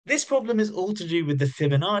This problem is all to do with the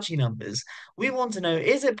Fibonacci numbers. We want to know,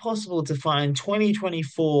 is it possible to find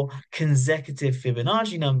 2024 consecutive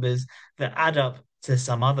Fibonacci numbers that add up to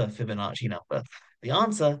some other Fibonacci number? The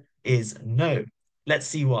answer is no. Let's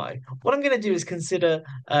see why. What I'm going to do is consider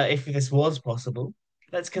if this was possible.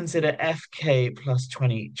 Let's consider FK plus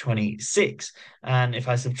 2026. And if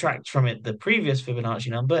I subtract from it the previous Fibonacci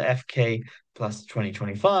number, FK plus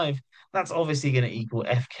 2025, that's obviously going to equal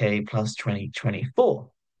FK plus 2024.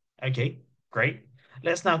 Okay, great.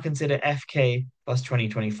 Let's now consider FK plus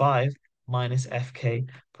 2025 minus FK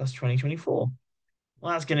plus 2024.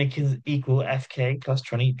 Well, that's going to equal FK plus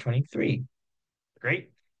 2023.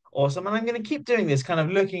 Great. Awesome. And I'm going to keep doing this, kind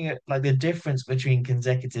of looking at like the difference between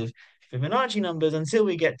consecutive Fibonacci numbers until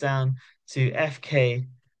we get down to FK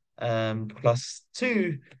plus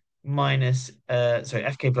 2 minus, sorry,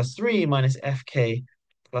 FK plus 3 minus FK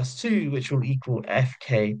plus 2, which will equal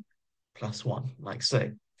FK plus 1, like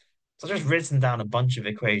so. So I've just written down a bunch of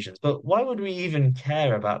equations, but why would we even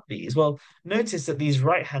care about these? Well, notice that these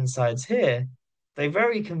right-hand sides here, they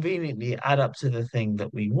very conveniently add up to the thing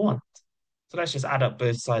that we want. So let's just add up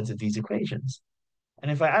both sides of these equations. And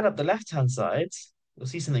if I add up the left-hand sides, you'll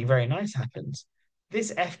see something very nice happens.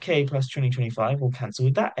 This FK plus 2025 will cancel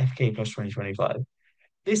with that FK plus 2025.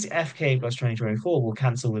 This FK plus 2024 will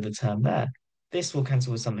cancel with a term there. This will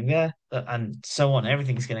cancel with something there, and so on.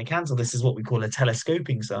 Everything's going to cancel. This is what we call a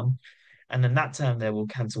telescoping sum. And then that term there will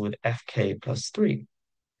cancel with FK plus 3.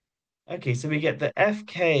 Okay, so we get the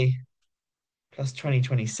FK plus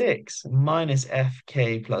 2026 minus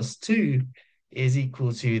FK plus 2 is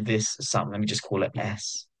equal to this sum. Let me just call it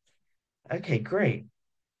S. Okay, great.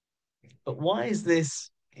 But why is this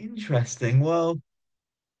interesting? Well,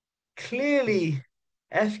 clearly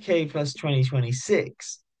FK plus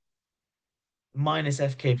 2026 minus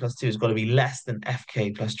FK plus 2 has got to be less than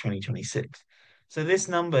FK plus 2026. So this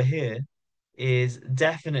number here is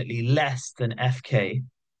definitely less than FK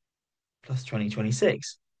plus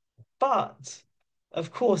 2026. But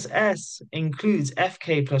of course, S includes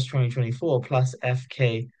FK plus 2024 plus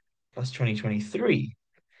FK plus 2023.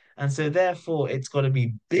 And so therefore, it's got to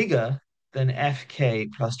be bigger than FK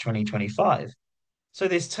plus 2025. So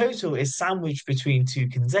this total is sandwiched between two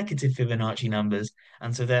consecutive Fibonacci numbers,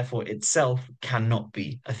 and so therefore itself cannot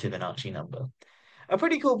be a Fibonacci number. A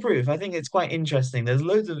pretty cool proof. I think it's quite interesting. There's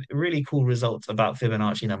loads of really cool results about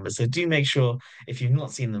Fibonacci numbers. So do make sure, if you've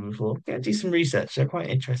not seen them before, go do some research. They're quite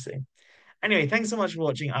interesting. Anyway, thanks so much for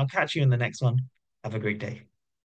watching. I'll catch you in the next one. Have a great day.